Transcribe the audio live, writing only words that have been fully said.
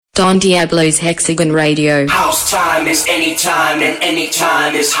Don Diablo's Hexagon Radio. House time is anytime, and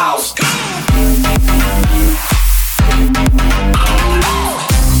anytime is house.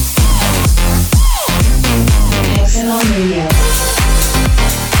 Hexagon Radio.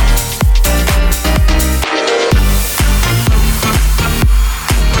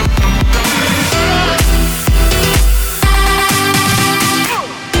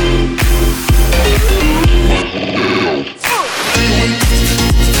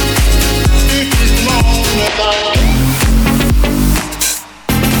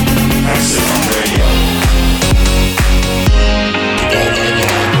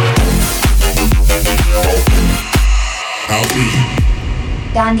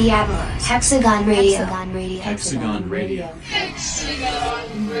 Don Diablo's Hexagon Radio. Hexagon Radio.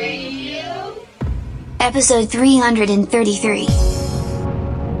 Hexagon Radio. Episode 333.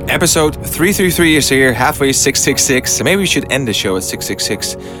 Episode 333 is here, halfway 666. So maybe we should end the show at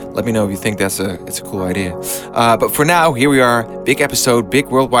 666. Let me know if you think it's a cool idea. But for now, here we are. Big episode, big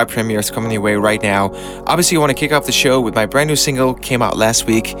worldwide premieres coming your way right now. Obviously, I want to kick off the show with my brand new single, came out last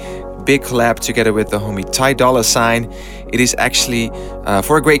week. Big collab together with the homie Ty Dolla $ign. It is actually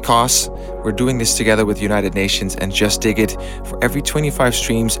for a great cause. We're doing this together with United Nations and Just Dig It. For every 25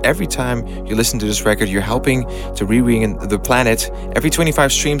 streams, every time you listen to this record, you're helping to regreen the planet. Every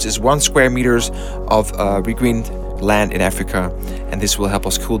 25 streams is 1 square meters of regreened land in Africa, and this will help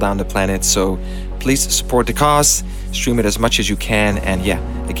us cool down the planet. So please support the cause, stream it as much as you can, and yeah,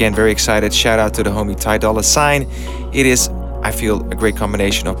 again, very excited. Shout out to the homie Ty Dolla $ign. It is, I feel, a great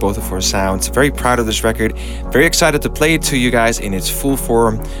combination of both of our sounds. Very proud of this record. Very excited to play it to you guys in its full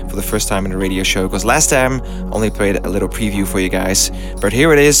form for the first time in the radio show, because last time I only played a little preview for you guys. But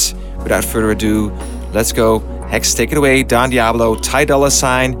here it is. Without further ado, let's go. Hex, take it away. Don Diablo, Ty Dolla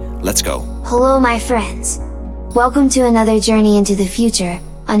 $ign. Let's go. Hello my friends. Welcome to another journey into the future,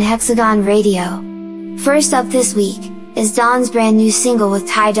 on Hexagon Radio. First up this week, is Don's brand new single with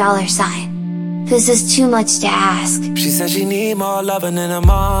Ty Dolla $ign. This is too much to ask. She said she need more loving in the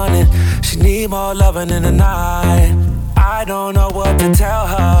morning, she need more loving in the night. I don't know what to tell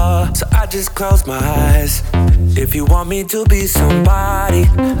her, so I just close my eyes. If you want me to be somebody,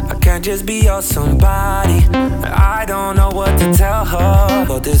 I can't just be your somebody. I don't know what to tell her,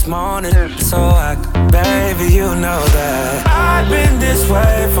 but this morning, so baby, you know that I've been this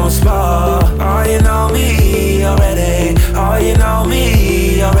way from small. Oh, you know me already. Oh, you know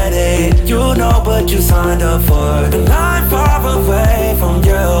me already. You know what you signed up for, and I'm far away from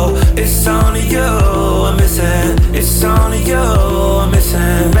you. It's only you I'm missing. It's only you I'm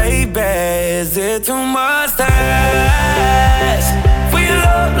missing. Baby, is it too much to ask for your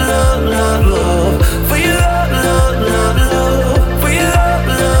love, love, love, love? For your love, love, love, love? For your love,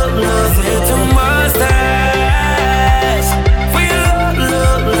 love, love? Is it too much to ask for your love,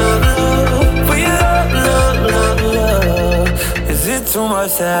 love, love, love? For your love, love, love, love? Is it too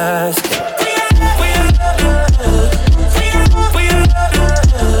much to ask?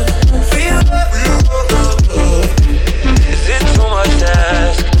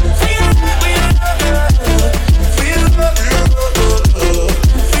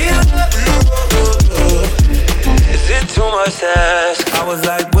 I was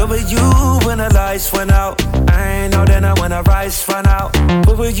like, where were you when the lights went out? I ain't know then when the rice run out.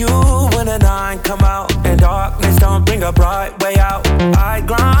 Where were you when the 9 come out? And darkness don't bring a bright way out. I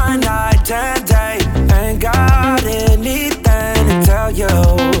grind night and day, ain't got anything to tell you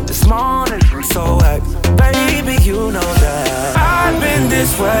this morning. So baby, you know that I've been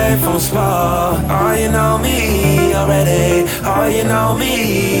this way from small. Oh, you know me already. Oh, you know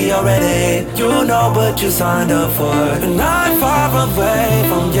me already. You know what you signed up for, and I'm far away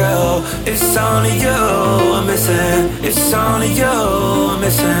from you. It's only you I'm missing. It's only you I'm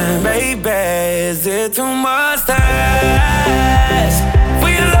missing. Baby, is it too much to ask for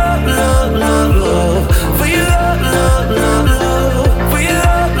your love, love, love, love? For your love, love, love, love? For your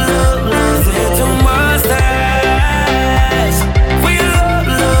love, love, love? Is it too much to ask for your love,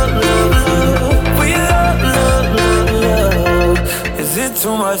 love, love, love? For your love, love, love, love? Is it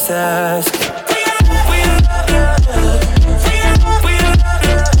too much to ask?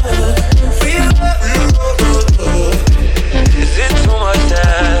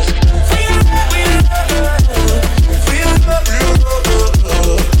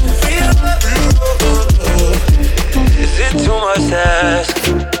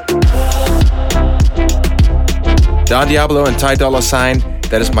 Don Diablo and Ty Dolla $ign.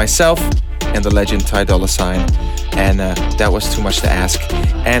 That is myself and the legend Ty Dolla $ign. and that was too much to ask.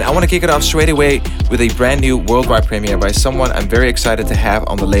 And I want to kick it off straight away with a brand new worldwide premiere by someone I'm very excited to have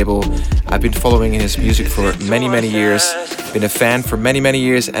on the label. I've been following his music for many years, been a fan for many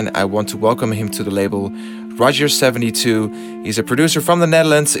years, and I want to welcome him to the label. Roger72. He's a producer from the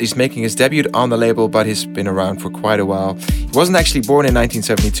Netherlands. He's making his debut on the label, but he's been around for quite a while. He wasn't actually born in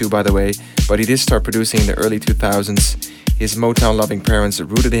 1972, by the way, but he did start producing in the early 2000s. His Motown-loving parents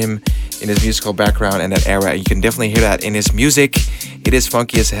rooted him in his musical background and that era. You can definitely hear that in his music. It is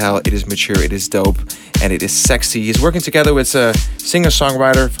funky as hell, it is mature, it is dope, and it is sexy. He's working together with a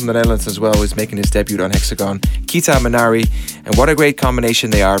singer-songwriter from the Netherlands as well, who's making his debut on Hexagon, Kita Minari. And what a great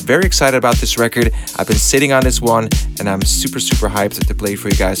combination they are. Very excited about this record. I've been sitting on this one, and I'm super hyped to play it for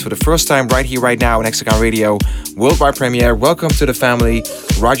you guys for the first time right here, right now on Hexagon Radio. Worldwide premiere. Welcome to the family.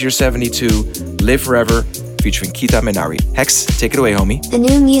 Roger72, Live Forever, featuring Kita Minari. Hex, take it away, homie. The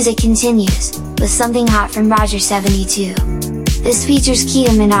new music continues, with something hot from Roger72. This features Kita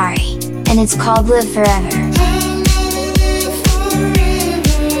Minari, and it's called Live Forever.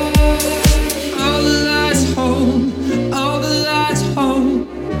 All the lights hold, all the lights hold,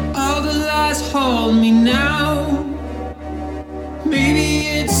 all the lights hold me now. Maybe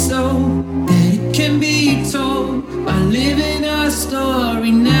it's so that it can be told by living a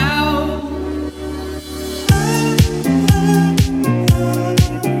story now.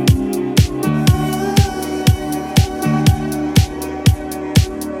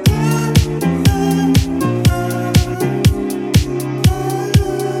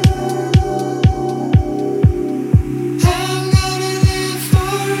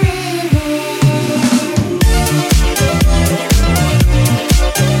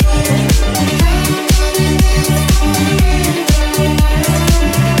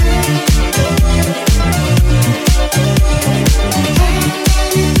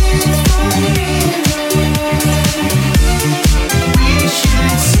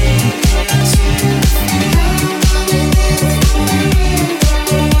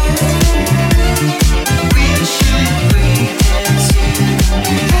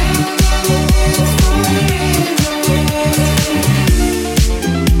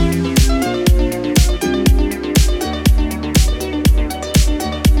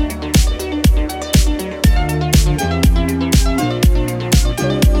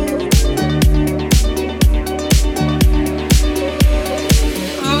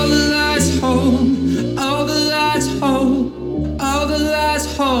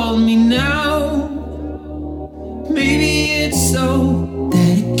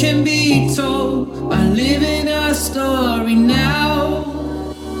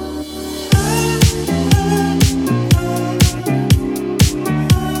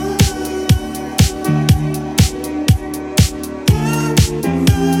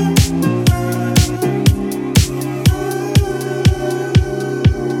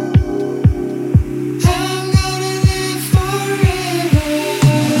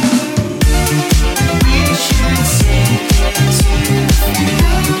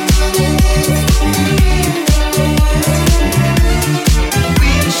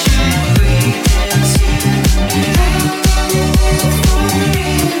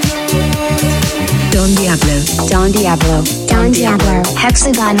 Don Diablo,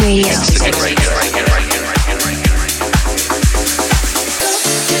 Hexagon Radio.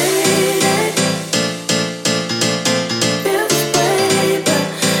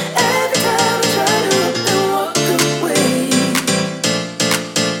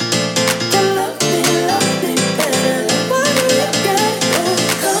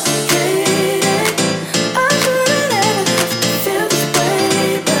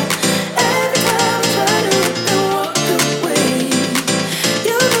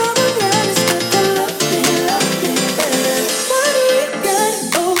 You know I'm honest, but the love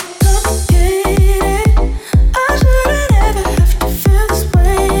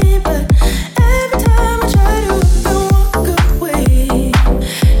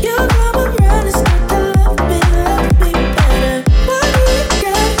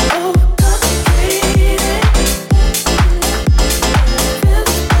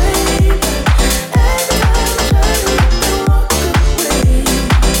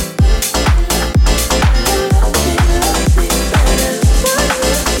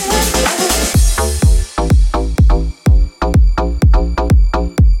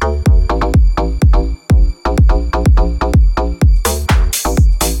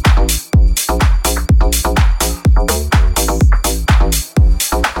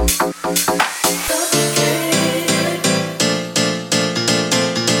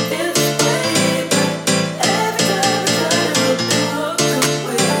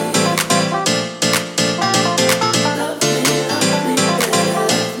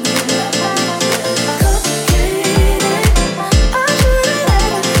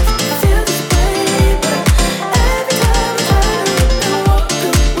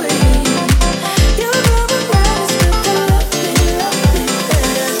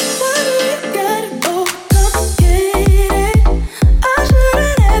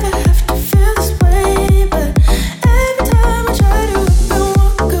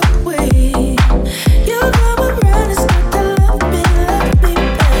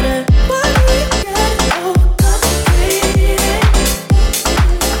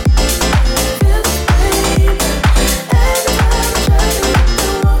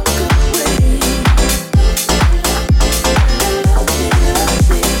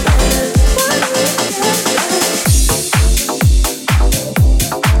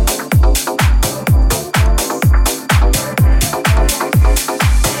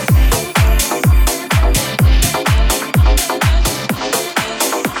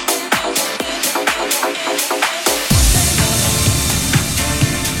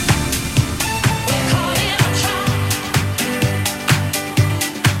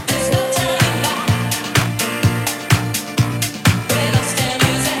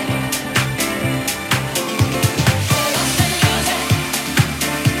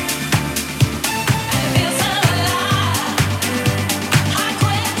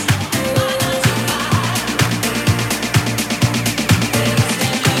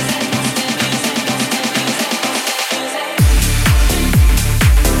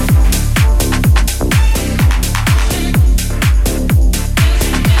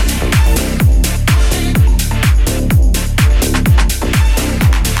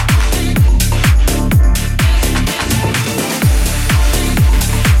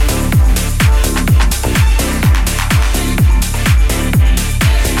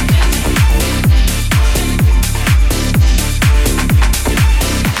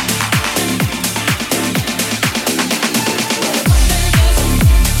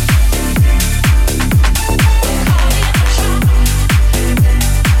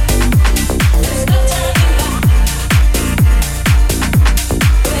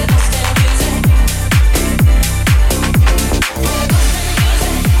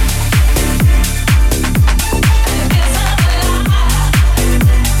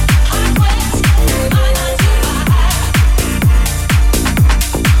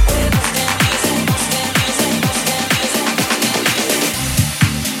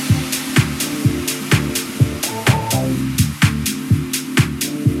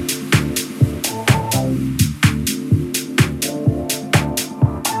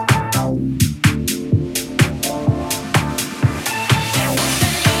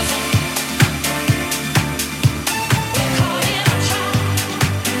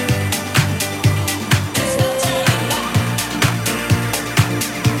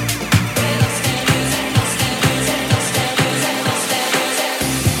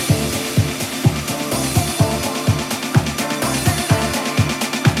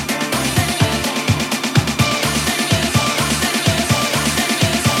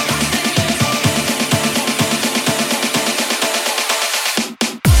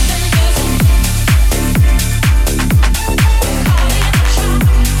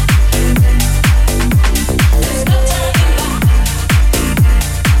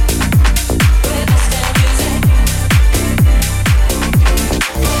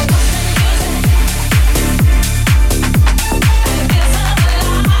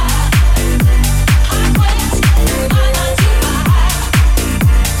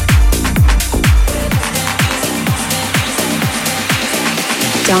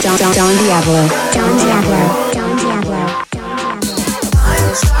Diablo, Don Diablo, Don Diablo.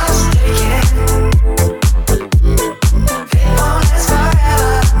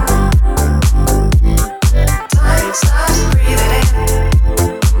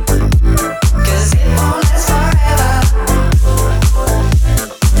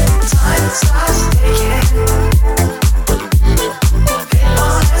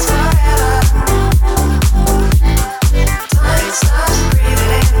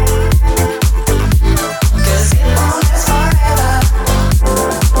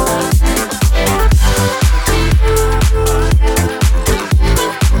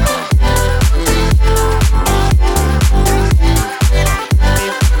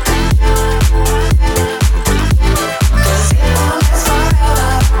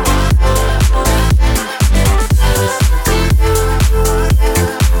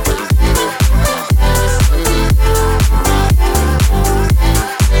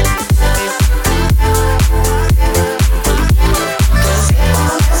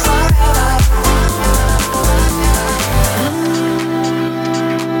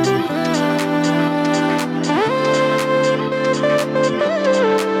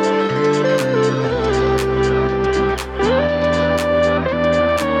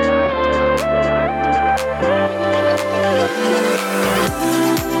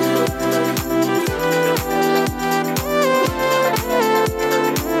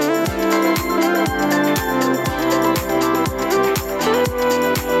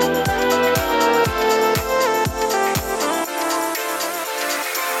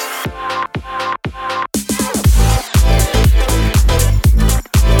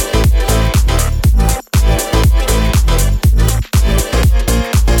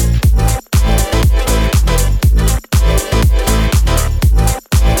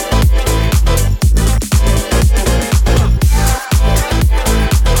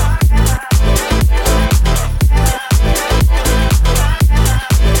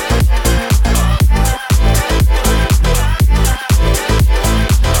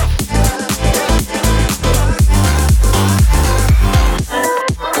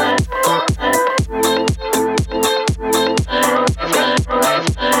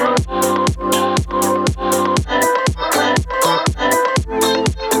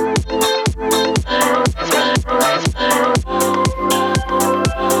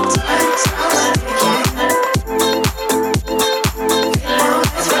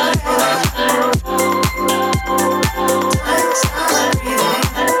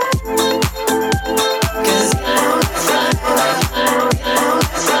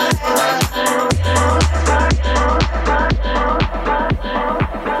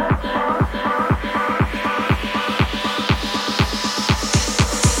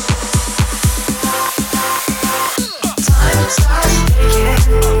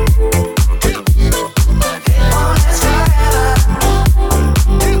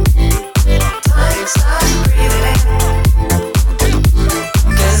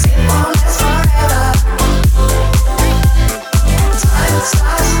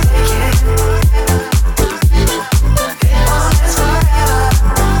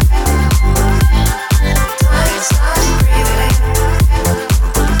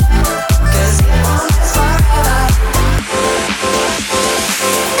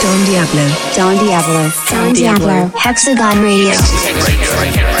 Don Diablo, Don Diablo, Hexagon Radio.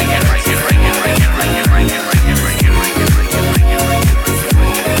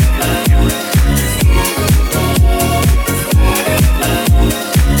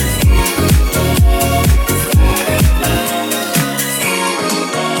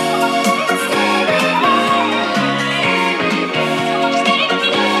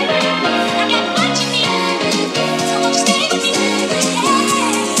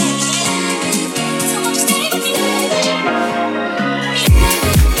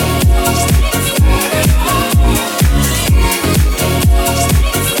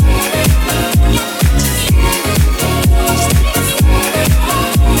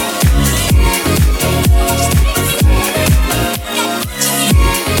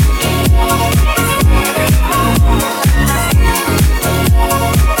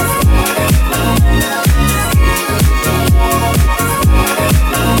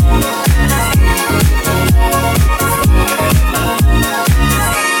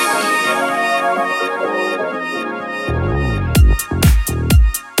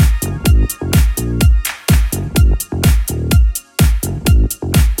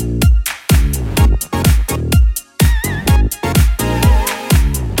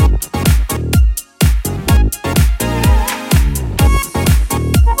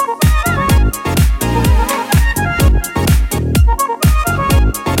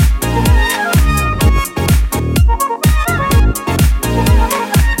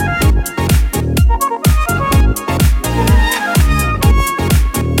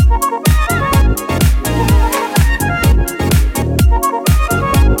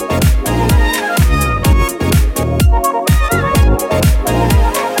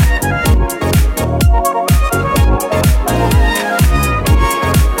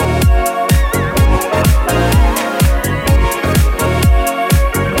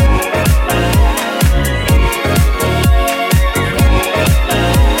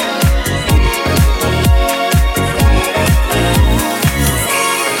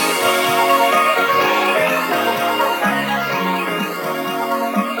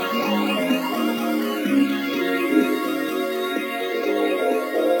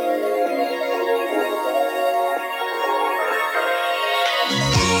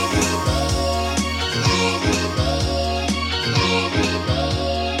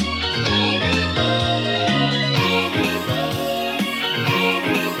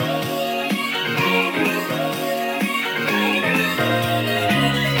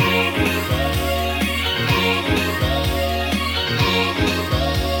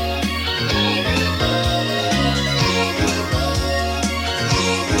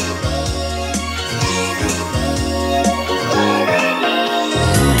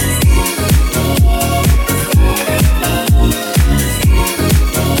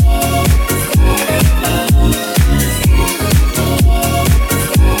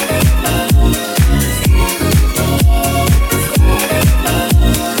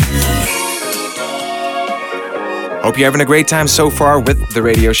 Hope you're having a great time so far with the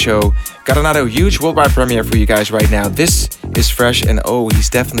radio show. Got another huge worldwide premiere for you guys right now. This is fresh, and oh, he's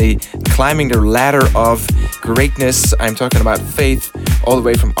definitely climbing the ladder of greatness. I'm talking about Faith, all the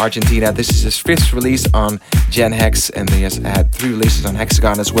way from Argentina. This is his 5th release on Gen Hex, and he has had 3 releases on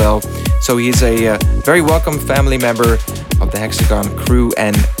Hexagon as well. So he's a very welcome family member of the Hexagon crew,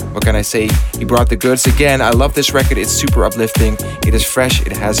 and what can I say? He brought the goods again. I love this record. It's super uplifting. It is fresh.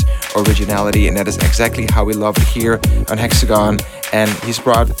 It has originality, and that is exactly how we love it here on Hexagon. And he's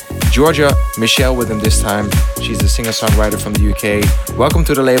brought Georgia Michelle with him this time. She's a singer-songwriter from the UK. Welcome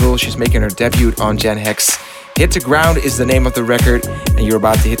to the label. She's making her debut on Gen Hex. Hit the Ground is the name of the record, and you're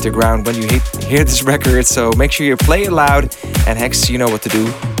about to hit the ground when you hear this record. So make sure you play it loud. And Hex, you know what to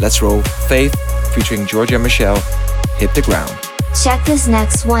do. Let's roll. Faith featuring Georgia Michelle. Hit the Ground. Check this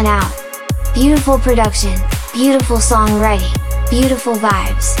next one out. Beautiful production, beautiful songwriting, beautiful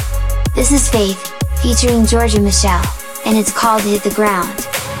vibes. This is Faith, featuring Georgia Michelle, and it's called Hit the Ground.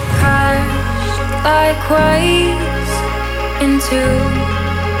 Crashed like waves into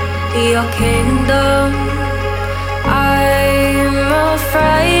your kingdom. I'm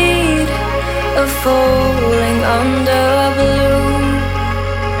afraid of falling under a balloon.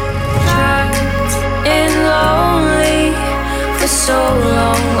 Trapped in lonely for so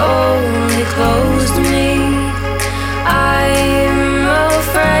long, only closed me. I'm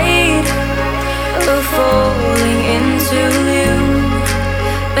afraid of falling into you.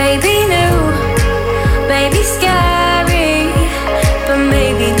 Maybe new, maybe scary, but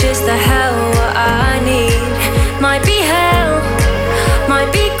maybe just the hell what I need. Might be hell,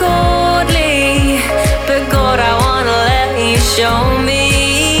 might be godly, but God, I wanna let you show me.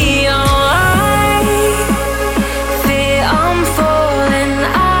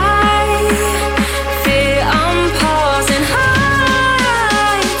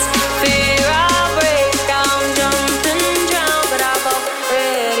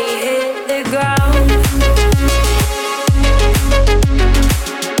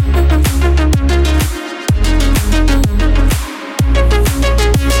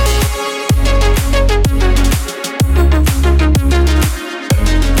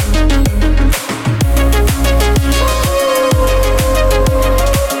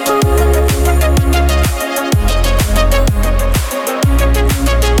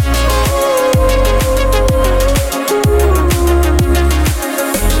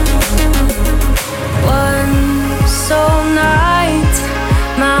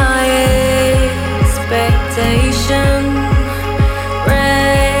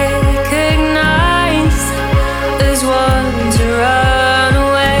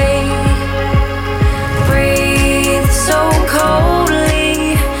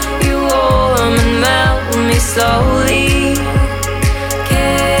 Slowly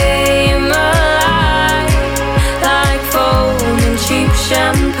came alive like foam and cheap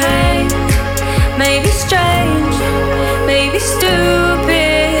champagne. Maybe strange, maybe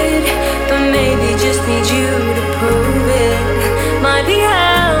stupid, but maybe just need you to prove it. Might be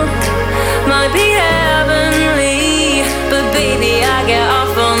hell, might be heavenly, but baby I get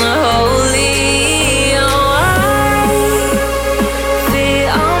off on the holy.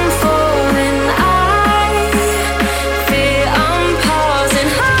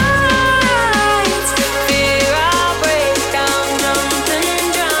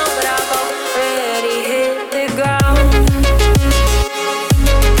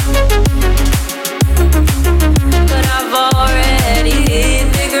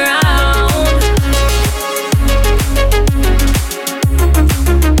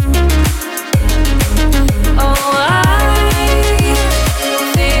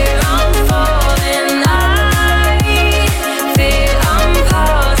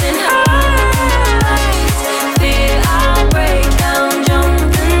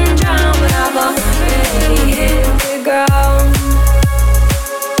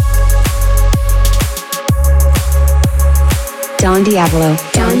 Don Diablo.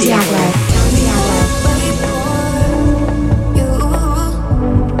 Don Diablo.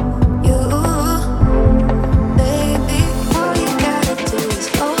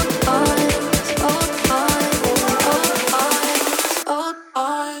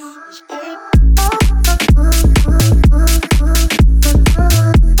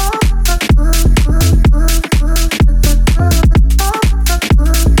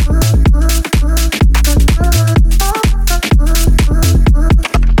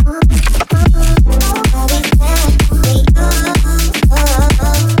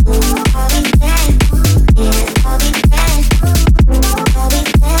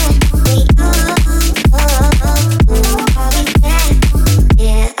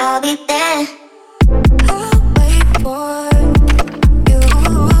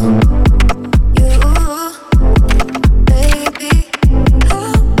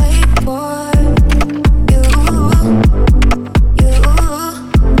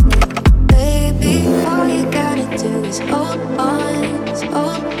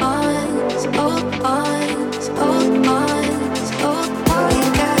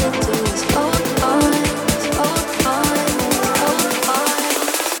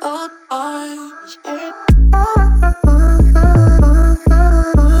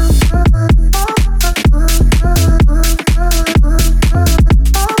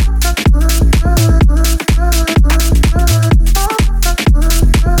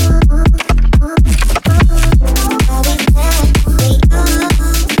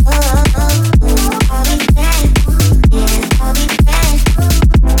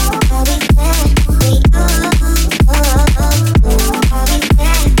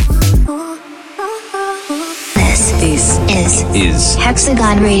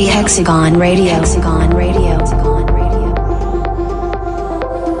 Hexagon Radio. Hexagon Radio. Hexagon Radio.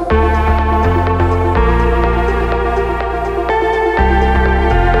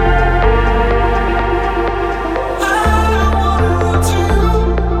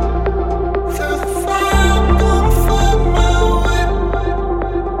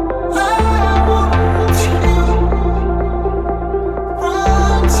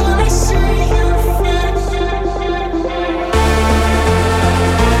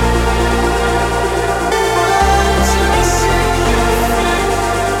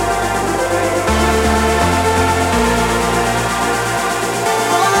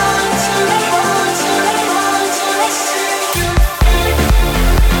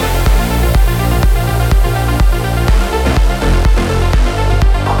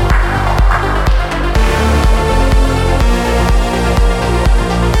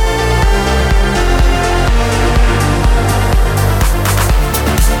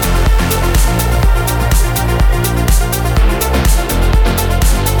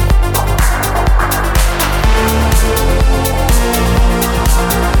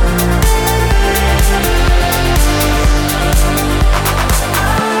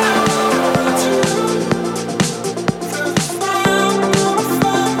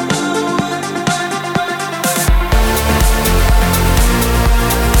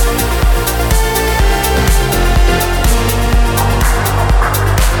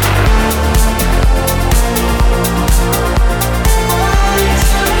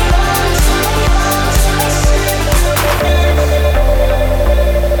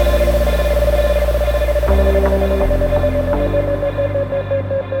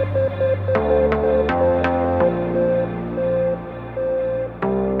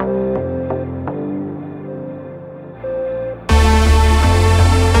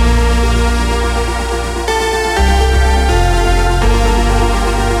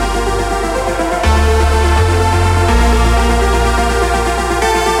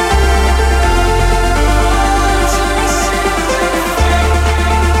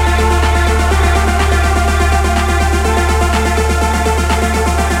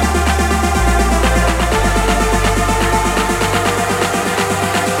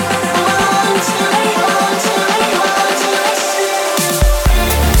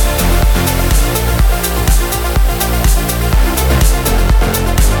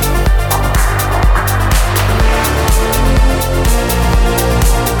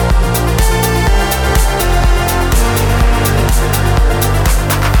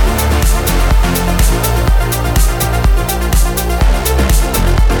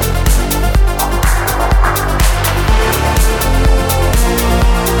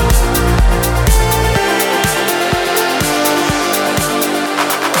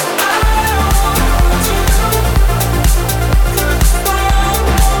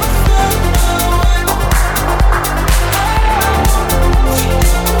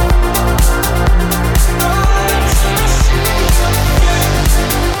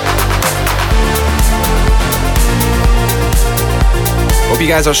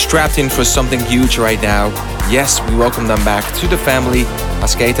 You guys are strapped in for something huge right now. Yes, we welcome them back to the family,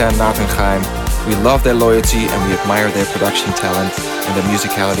 Asceta and Nathan Chaim. We love their loyalty and we admire their production talent and their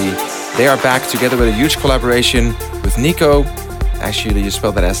musicality. They are back together with a huge collaboration with Nico. Actually, you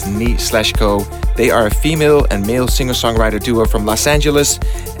spell that as Ni/Co. They are a female and male singer-songwriter duo from Los Angeles,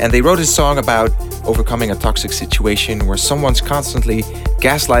 and they wrote a song about overcoming a toxic situation where someone's constantly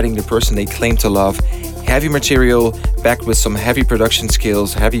gaslighting the person they claim to love. Heavy material, backed with some heavy production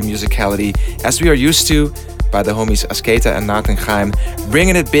skills, heavy musicality, as we are used to by the homies Asceta and Nathan Chaim,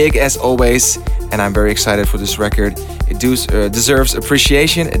 bringing it big as always, and I'm very excited for this record. It deserves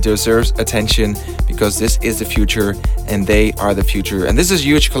appreciation, it deserves attention, because this is the future, and they are the future. And this is a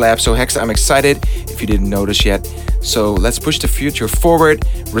huge collab, so Hex, I'm excited if you didn't notice yet. So let's push the future forward.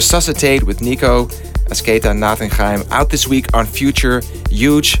 Resuscitate with Nico, Asceta and Nathan Chaim, out this week on Future.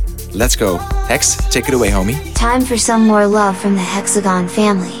 Huge. Let's go. Hex, take it away, homie. Time for some more love from the Hexagon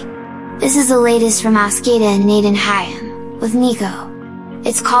family. This is the latest from Asceta and Nathan Chaim, with Nico.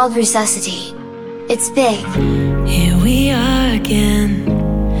 It's called Resuscitate. It's big. Here we are again.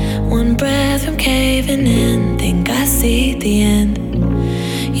 One breath from caving in. Think I see the end.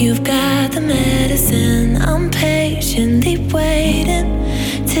 You've got the medicine. I'm patiently waiting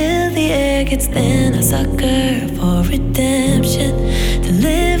till the air gets thin. A sucker for redemption.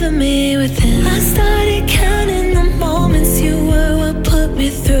 Deliver me within. I started counting the moments you were what put me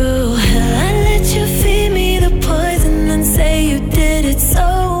through hell. I let you feed me the poison and say you did it so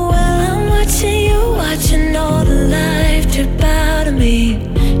well. I'm watching you, watching all the life drip out of me.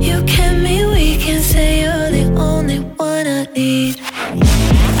 You kept me weak and say you're the only one I need.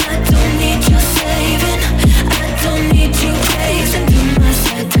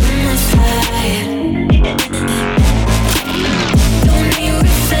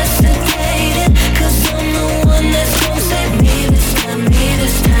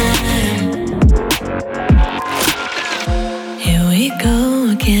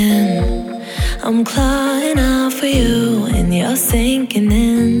 again. I'm crying out for you and you're sinking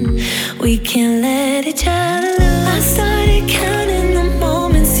in. We can't let each other lose. I started counting the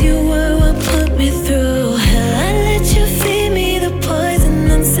moments you were what put me through hell. I let you feed me the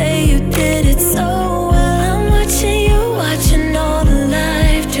poison and say you did it so well. I'm watching you, watching all the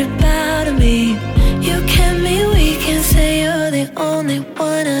life drip out of me. You kept me weak and say you're the only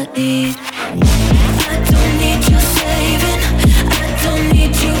one I need. I don't need your saving, I don't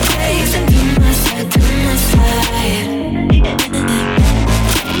need you pacing to my side, to my side.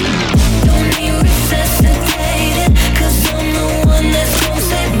 Don't need resuscitating, 'cause I'm the one that's gonna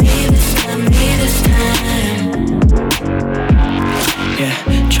save me this time, me this time. Yeah,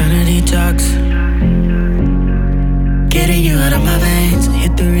 tryna detox, getting you out of my veins,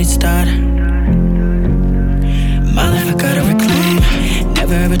 hit the restart. My life I gotta reclaim.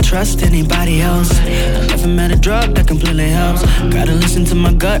 Never ever trust anybody else. I never met a drug that completely helps. Gotta listen to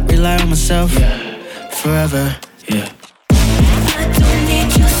my gut, rely on myself. Forever, yeah. I don't need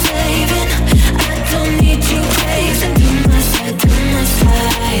your saving, I don't need you pacing to my side, to my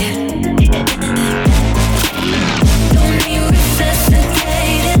side. Don't need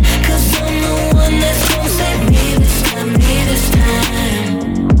resuscitating, 'cause I'm the one that's gonna save me this time, me this time.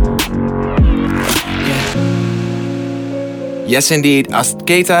 Yes, indeed.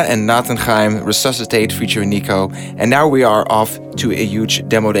 Asketa and Nathan Chaim, Resuscitate featuring Nico. And now we are off to a huge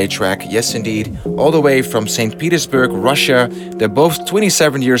demo day track. Yes, indeed. All the way from St. Petersburg, Russia. They're both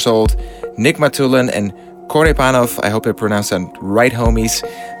 27 years old. Nick Matulin and Korepanov. I hope I pronounced that right, homies.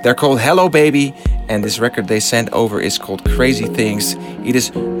 They're called Hello Baby. And this record they sent over is called Crazy Things. It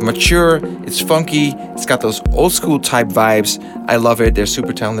is mature, it's funky, it's got those old school type vibes. I love it, they're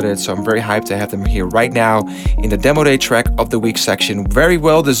super talented, so I'm very hyped to have them here right now in the Demo Day Track of the Week section. Very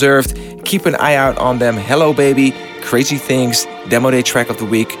well deserved. Keep an eye out on them. Hello Baby, Crazy Things, Demo Day Track of the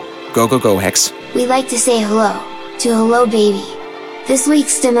Week. Go, go, go, Hex. We'd like to say hello to Hello Baby. This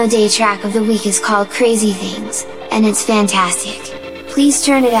week's Demo Day Track of the Week is called Crazy Things, and it's fantastic. Please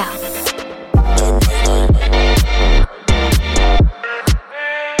turn it out.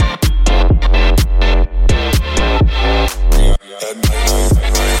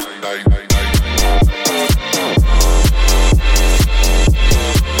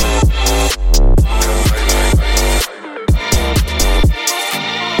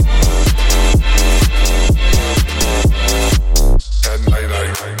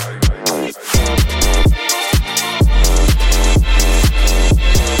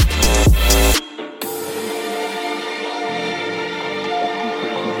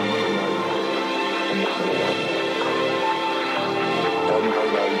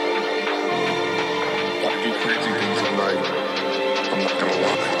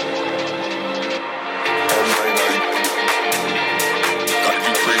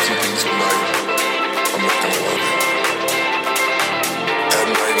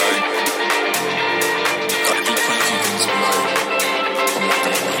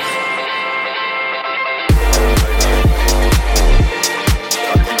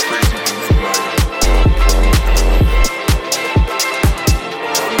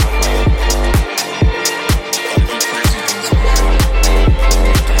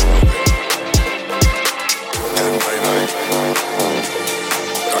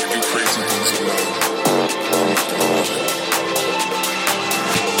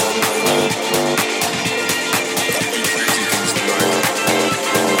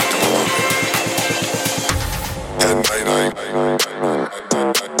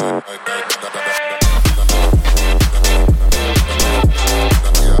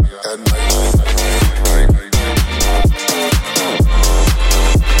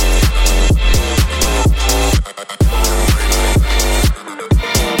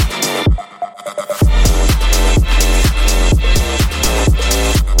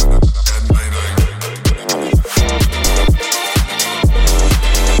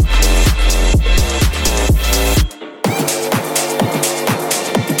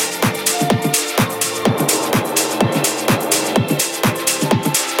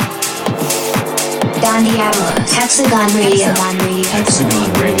 Don Diablo, Hexagon Radio.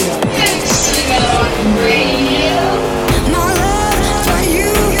 Hexagon Radio. Hexagon Radio.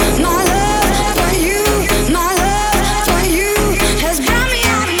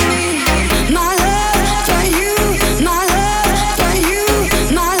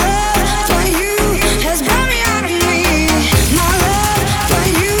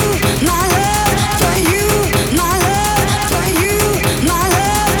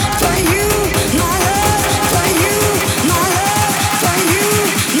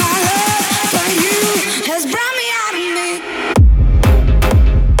 My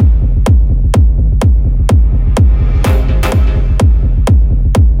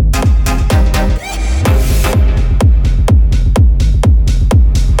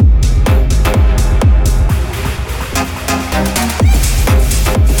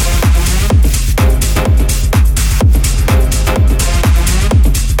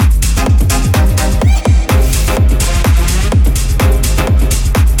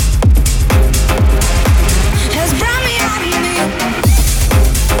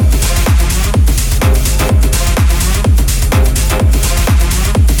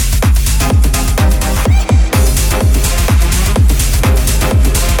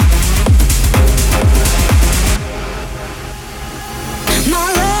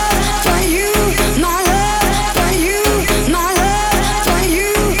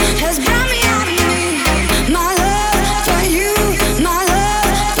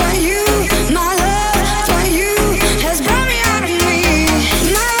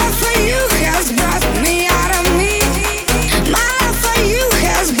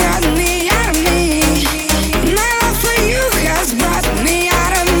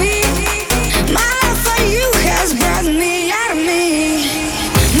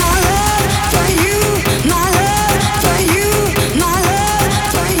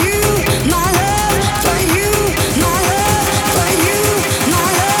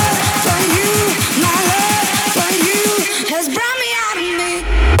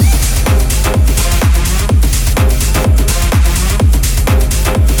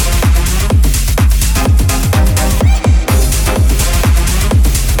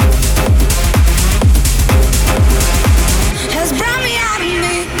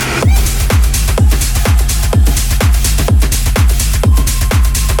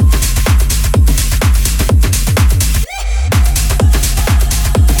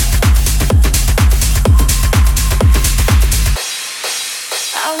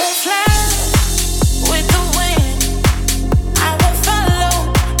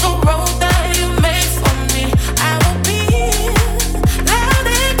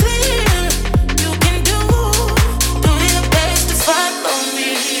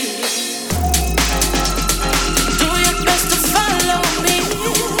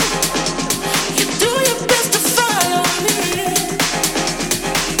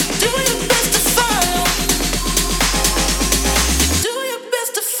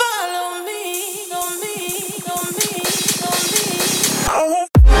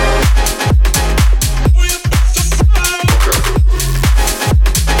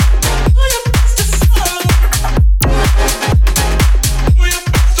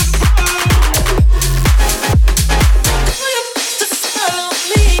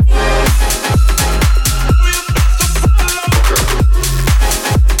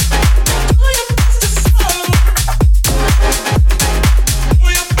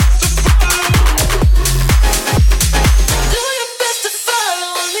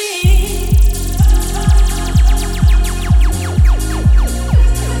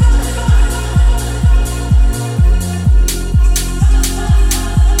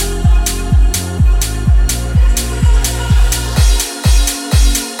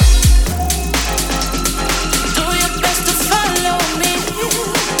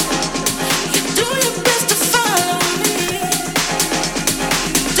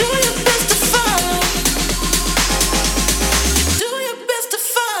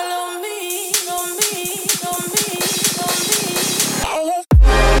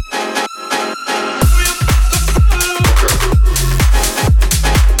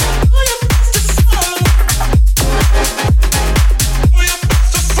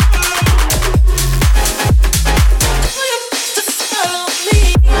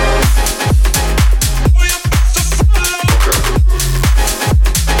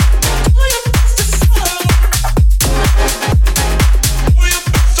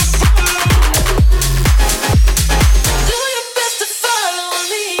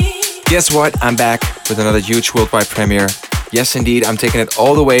Guess what? I'm back with another huge worldwide premiere. Yes, indeed, I'm taking it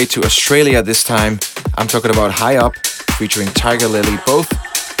all the way to Australia this time. I'm talking about High Up, featuring Tiger Lily, both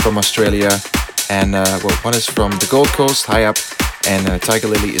from Australia. And one is from the Gold Coast, High Up, and Tiger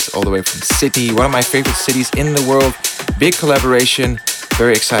Lily is all the way from Sydney, one of my favorite cities in the world. Big collaboration.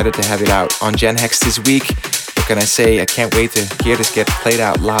 Very excited to have it out on Gen Hex this week. What can I say? I can't wait to hear this get played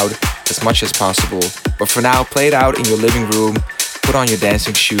out loud as much as possible. But for now, play it out in your living room. Put on your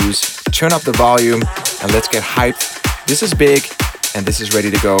dancing shoes, turn up the volume, and let's get hyped. This is big, and this is ready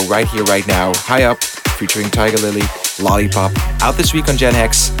to go right here, right now. High Up, featuring Tiger Lily, Lollipop. Out this week on Gen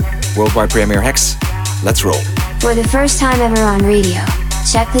Hex, worldwide premiere. Hex, let's roll. For the first time ever on radio,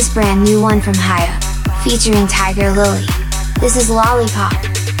 check this brand new one from High Up, featuring Tiger Lily. This is Lollipop,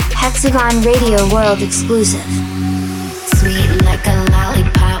 Hexagon Radio World exclusive. Sweet like a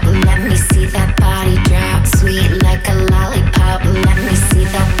lollipop, let me see that body drop. Sweet like a lollipop, let me see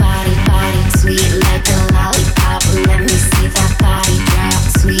that body. Sweet like a lollipop, let me see that body drop.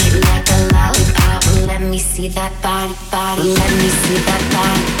 Sweet like a lollipop, let me see that body. Let me see that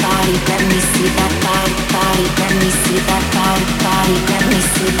body. Let me see that body. Let me see that body. Let me see that body drop. Let me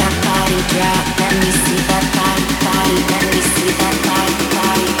see that body. Let me see that body. Let me see that body. Let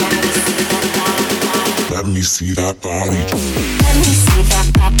me see that body. Let me see that body drop. Let me see that body. Let me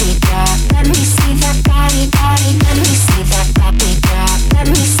see that body drop. Let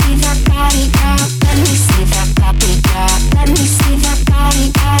me see that body drop. Let me see that body drop. Let me see that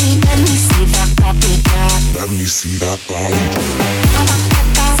body. Let me see that body drop. Let me see that body. See that body. See that body. See that body.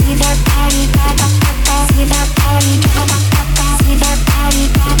 Lollipop. See that body. See that body.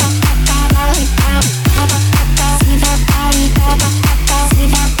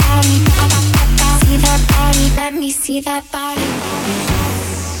 See that body. Let me see that body.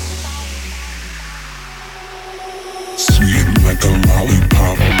 Sweet like a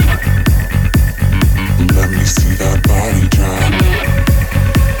lollipop. Let me see that body drop.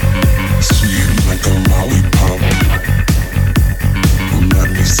 Sweet like a lollipop. Let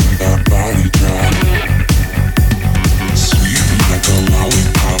me see that body drop. Sweet like a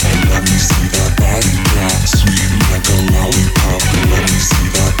lollipop. Let me see that body drop. Sweet like a lollipop. Let me see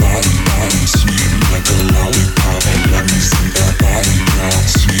that body. Sweet like a lollipop. Let me see that body drop.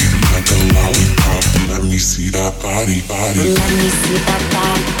 Sweet like a lollipop. Let me see that body. Let me see that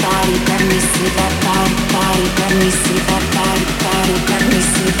body. Let me see that body. Let me see that body. Let me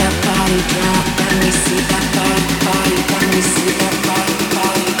see that body drop. Let me see that body. Let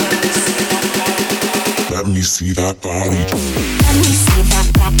me see that body. Let me see that body. Let me see that body drop. Let me see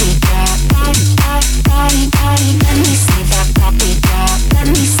that body drop. Let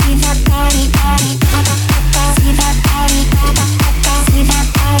me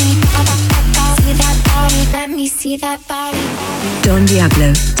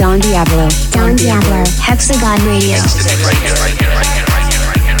Diablo. Don Diablo. Don Diablo. Hexagon Radio.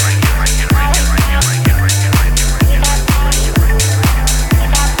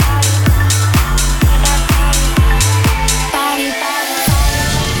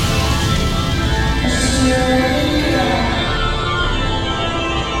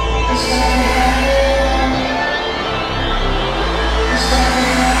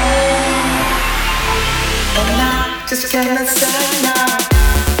 Just can't say no.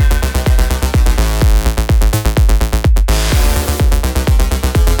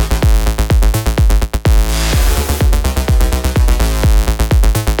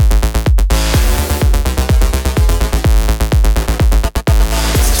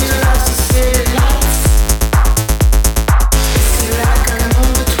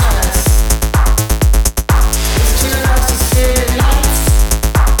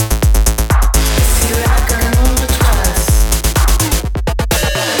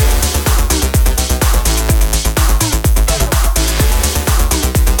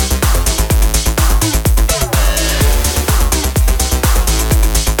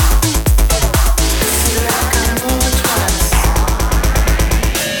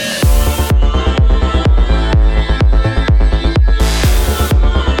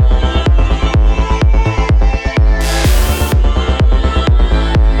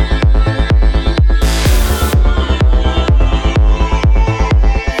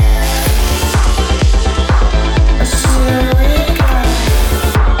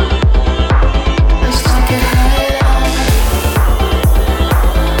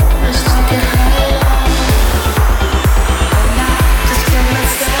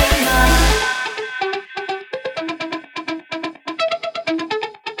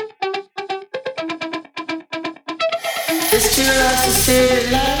 It's too loud to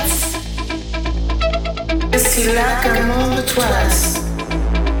see lights. It's too like I'm over twice.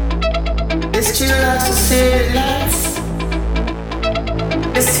 It's too loud to see lights.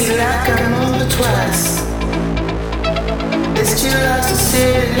 It's too like I'm over twice. It's too loud to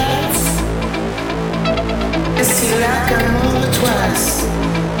see lights. It's too like I'm over twice.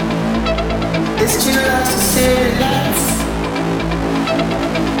 It's too loud to see lights.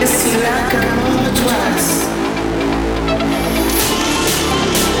 It's too like I'm over twice.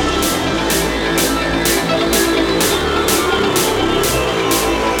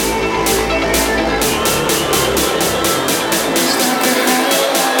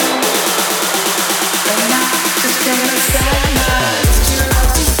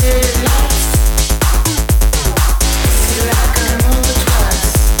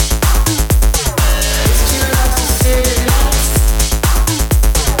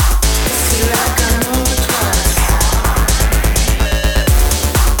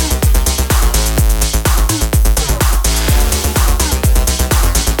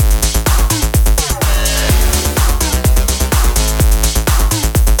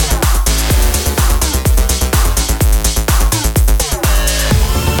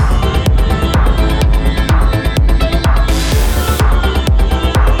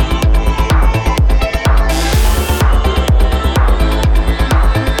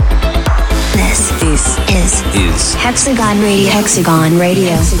 Hexagon Radio. Hexagon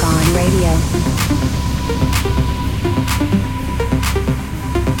Radio. Hexagon Radio.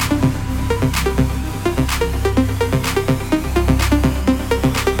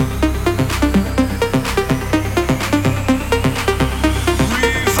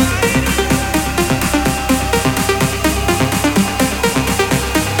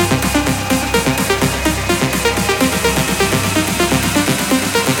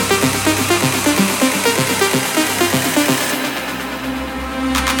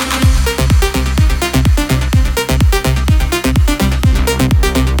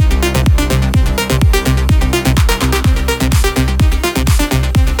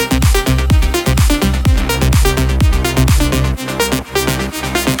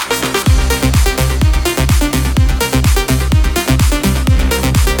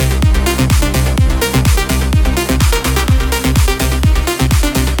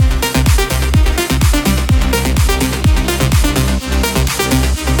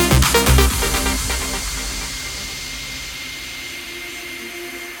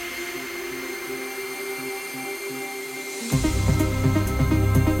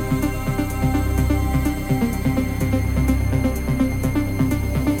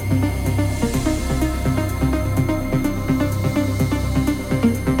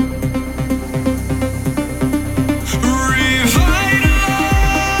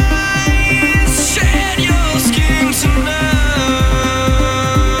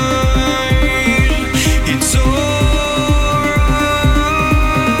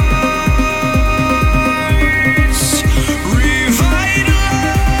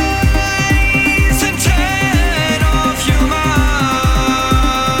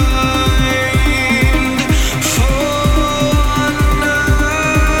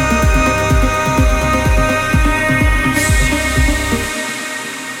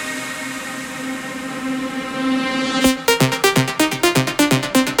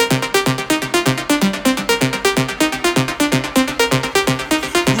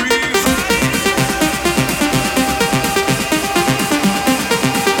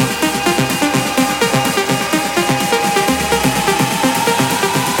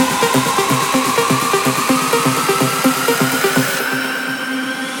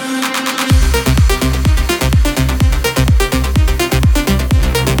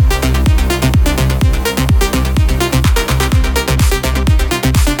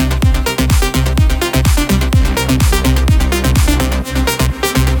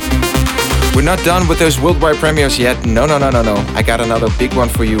 not done with those worldwide premieres yet. No. I got another big one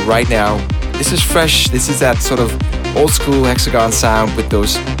for you right now. This is fresh. This is that sort of old school Hexagon sound with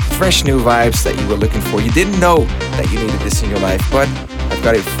those fresh new vibes that you were looking for. You didn't know that you needed this in your life, but I've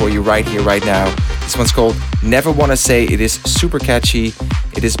got it for you right here, right now. This one's called Never Wanna Say. It is super catchy.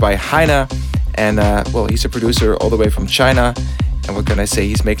 It is by Heine, and well, he's a producer all the way from China. And what can I say?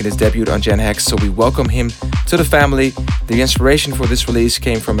 He's making his debut on Gen Hex, so we welcome him to the family. The inspiration for this release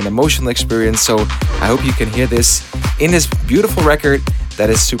came from an emotional experience, so I hope you can hear this in this beautiful record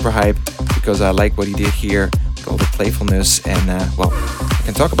that is super hype, because I like what he did here with all the playfulness. And well, I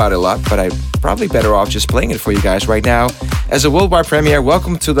can talk about it a lot, but I'm probably better off just playing it for you guys right now as a worldwide premiere.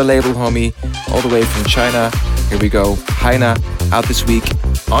 Welcome to the label, homie, all the way from China. Here we go. Heine, out this week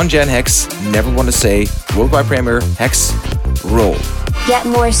on Gen Hex. Never Wanna Say, worldwide premiere. Hex, roll. Get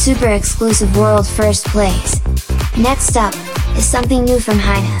more super exclusive world first plays. Next up is something new from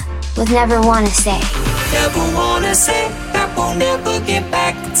Heine with Never Wanna Say. Never wanna say that we'll never get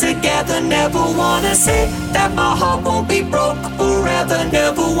back together. Never wanna say that my heart won't be broke forever.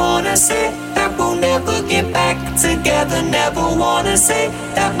 Never wanna say that we'll never get back together. Never wanna say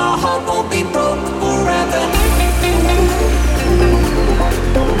that my heart won't be broke forever.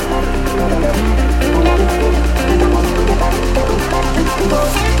 Never get back to who we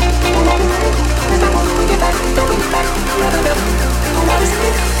were. Wanna stay, wanna stop, wanna get back, never get back, never. Wanna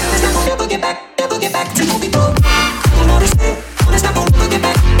stay, wanna stop, wanna get back, never get back to who we were. Wanna stay, wanna stop, wanna get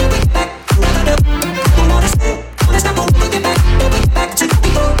back, never get back, never. Wanna stay, wanna stop, wanna get back, never get back to who we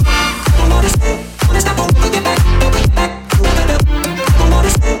were. Wanna stay, wanna stop, wanna get back, never get back, never. Wanna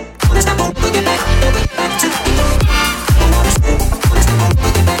stay, wanna stop, wanna get back, never get back to who we were. Wanna stay, wanna stop,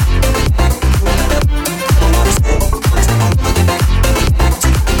 wanna get back, never get back, never. Wanna stay, wanna stop, wanna get back.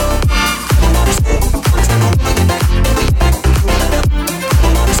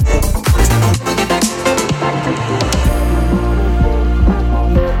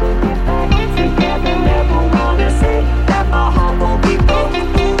 Together, never wanna say that my heart won't be broke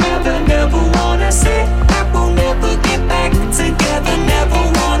forever. Never wanna say that we'll never get back together.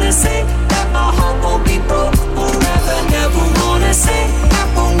 Never wanna say that my heart won't be broke forever. Never wanna say that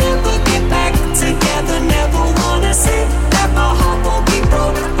we'll never get back together. Never wanna say that my heart won't be broke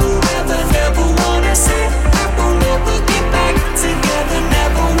forever. Never wanna say that we'll never get back together.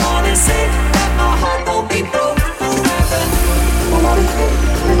 Never wanna say that my heart won't be broke forever.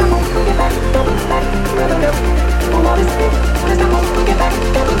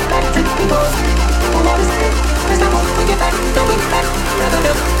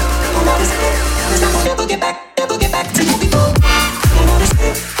 Never get back to who we were. Wanna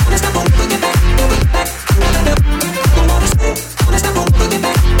stay, wanna stop, wanna get back, never get back, never. Wanna stay, wanna stop, wanna get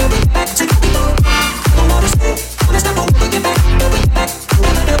back, never get back to who we were. Wanna stay, wanna stop, wanna get back, never get back,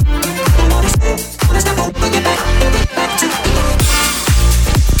 never. Wanna stay, wanna stop, wanna get back, never get back to who we were.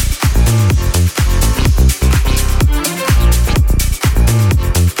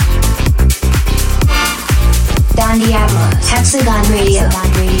 Don Diablo, Hexagon Radio.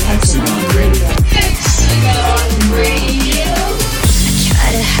 Hexagon Radio. Hexagon Radio. Try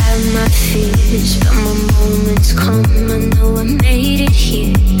to hide my fears, but my moments come. I know I made it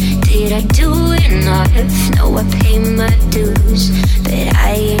here. Did I do enough? No, I paid my dues, but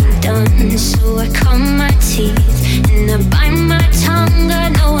I ain't done. So I cut my teeth and I bite my tongue.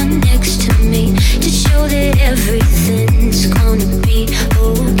 Got no one next to me to show that everything's gonna be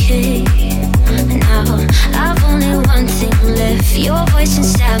okay. Now I've only one thing left, your voice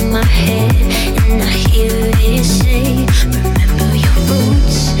inside my head, and I hear it say, remember your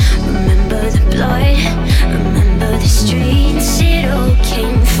roots, remember the blood, remember the streets it all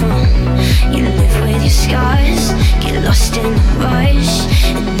came from. You live with your scars, get lost in the rush,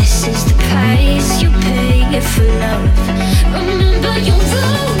 and this is the price you pay for love. Remember your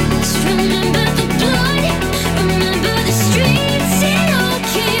roots, remember the blood, remember the streets it all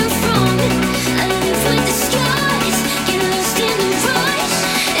came from. I live with the scars, get lost in the rush,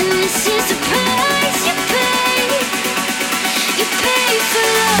 and this is the price you pay for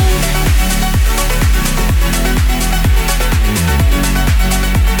love.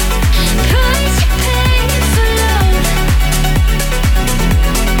 Price you pay for love.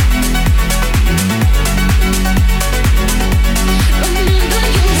 Remember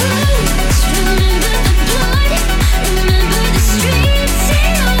your roots, remember the blood, remember the streets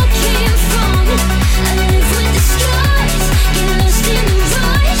it all came from. I live with the scars, get lost in the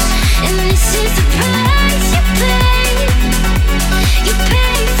rush, and this is the price you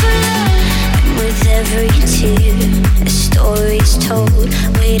pay for love. And with every tear, a story's told.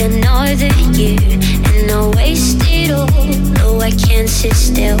 Wait another year, and I'll waste it all. No, I can't sit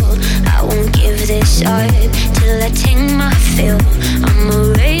still, I won't give start till I take my fill.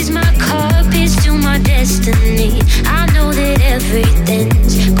 I'ma raise my carpets to my destiny. I know that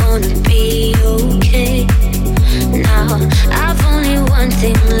everything's gonna be okay. Now I've only one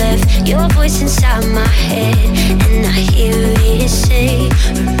thing left, your voice inside my head, and I hear it say,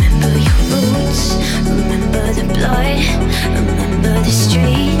 remember your roots, remember the blood, remember the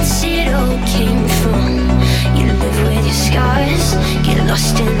streets it all came from. You live with your scars, get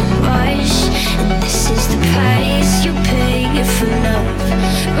lost in the rush, and this is the price you pay for love.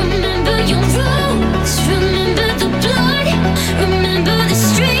 Remember your roots, remember the blood, remember the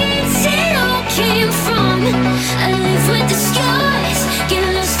streets it all came from. I live with the scars, get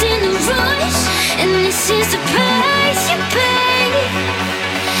lost in the rush, and this is the price you pay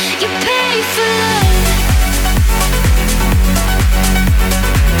for love.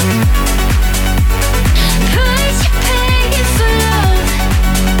 Price you pay for love.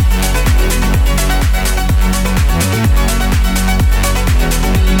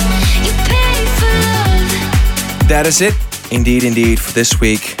 You pay for love. That is it, indeed, for this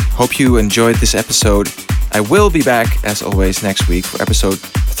week. Hope you enjoyed this episode. I will be back, as always, next week for episode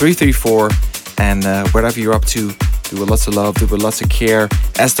 334. And whatever you're up to, do with lots of love, do with lots of care.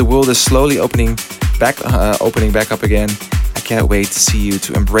 As the world is slowly opening back up again, I can't wait to see you,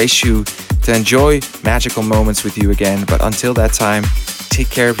 to embrace you, to enjoy magical moments with you again. But until that time, take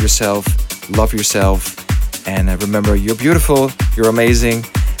care of yourself, love yourself, and remember, you're beautiful, you're amazing,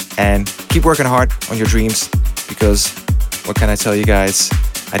 and keep working hard on your dreams, because what can I tell you guys?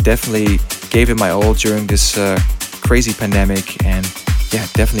 I definitely gave it my all during this crazy pandemic, and yeah,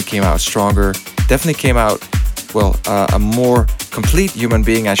 definitely came out stronger, definitely came out, well, a more complete human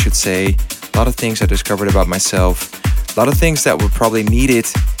being, I should say. A lot of things I discovered about myself, a lot of things that were probably needed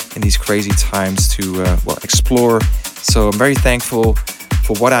in these crazy times to, explore. So I'm very thankful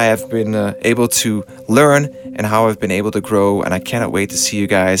for what I have been able to learn and how I've been able to grow, and I cannot wait to see you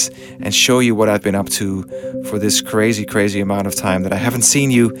guys and show you what I've been up to for this crazy amount of time that I haven't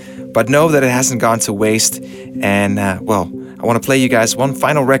seen you, but know that it hasn't gone to waste. And I want to play you guys one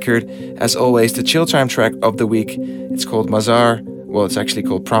final record, as always, the chill time track of the week. It's called Mazar. Well, it's actually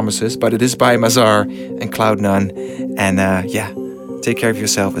called Promises, but it is by Mazar and Cloud None. And take care of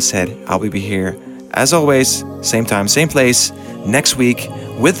yourself. As said, I'll be here as always, same time, same place, next week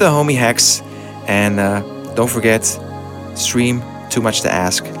with the homie Hex. And don't forget, stream Too Much to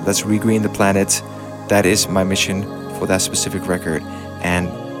Ask. Let's regreen the planet. That is my mission for that specific record. And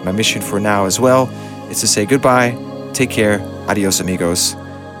my mission for now as well is to say goodbye, take care, adios amigos.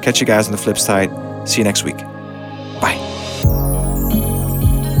 Catch you guys on the flip side. See you next week. Bye.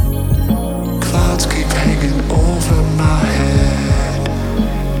 Clouds keep hanging over my head.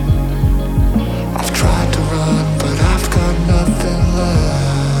 I've tried to run, but I've got nothing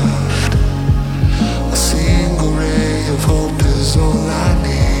left. A single ray of hope is all I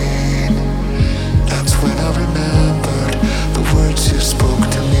need. That's when I remembered the words you spoke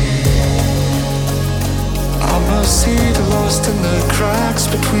to me. I'm a seed lost in the cracks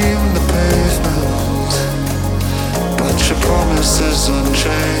between the pavement, but your promise is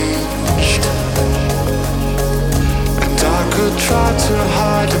unchanged. And I could try to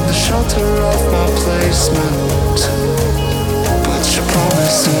hide in the shelter of my placement, but your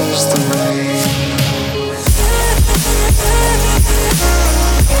promise is the rain.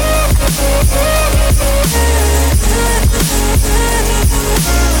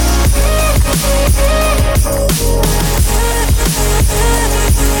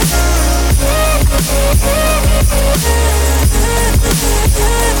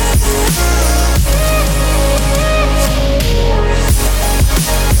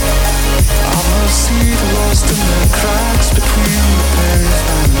 I'm a seed lost in the cracks between the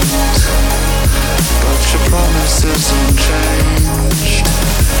pavement, but your promise is unchanged.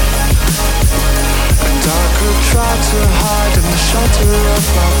 And I could try to hide in the shelter of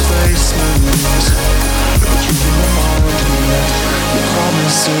my placement, but you remind me your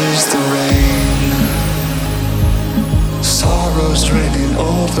promise is the rain. Sorrow's raining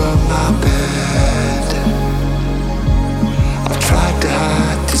over my bed. I've tried to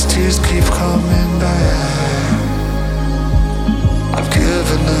hide, these tears keep coming back. I've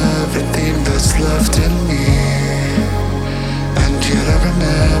given everything that's left in me, and yet I remember